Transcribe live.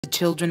The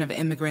children of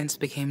immigrants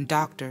became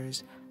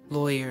doctors,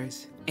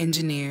 lawyers,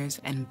 engineers,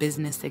 and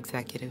business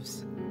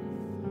executives.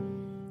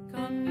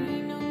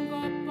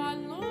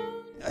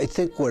 I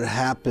think what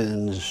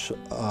happens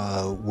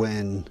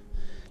when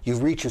you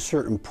reach a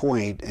certain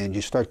point and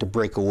you start to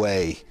break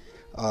away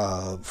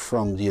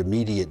from the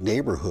immediate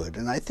neighborhood,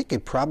 and I think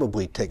it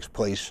probably takes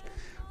place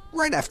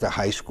right after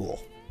high school.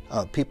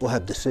 People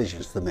have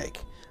decisions to make.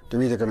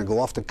 They're either going to go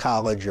off to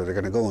college or they're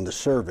going to go into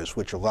service,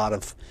 which a lot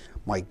of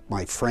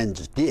my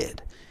friends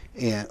did.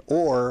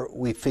 Or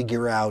we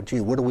figure out, gee,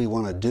 what do we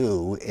want to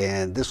do?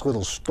 And this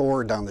little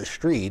store down the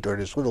street or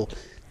this little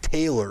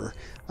tailor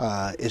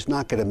is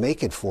not going to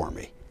make it for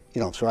me.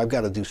 So I've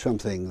got to do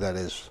something that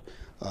is,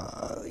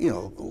 a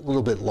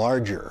little bit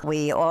larger.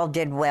 We all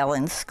did well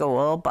in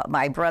school, but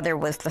my brother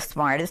was the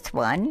smartest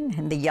one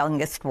and the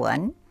youngest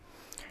one.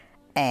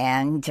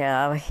 And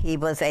he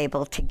was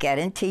able to get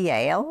into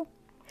Yale.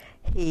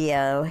 He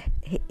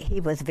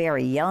was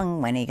very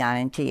young when he got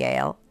into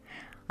Yale.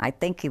 I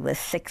think he was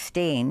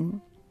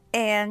 16.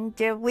 And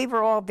we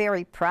were all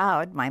very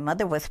proud. My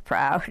mother was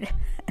proud.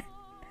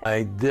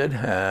 I did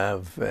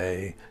have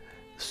a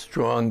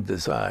strong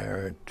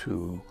desire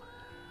to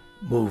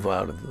move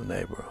out of the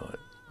neighborhood.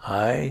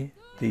 I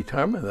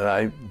determined that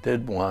I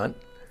did want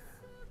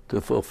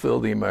to fulfill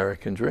the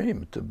American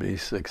dream, to be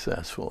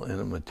successful in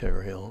a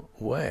material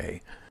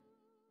way.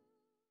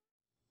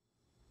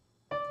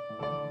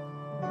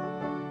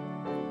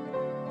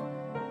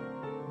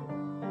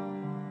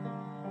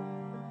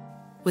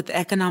 With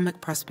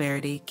economic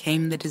prosperity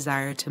came the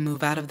desire to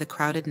move out of the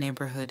crowded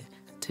neighborhood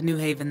to New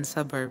Haven's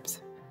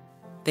suburbs.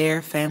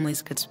 There,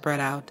 families could spread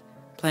out,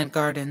 plant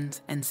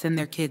gardens, and send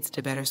their kids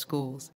to better schools.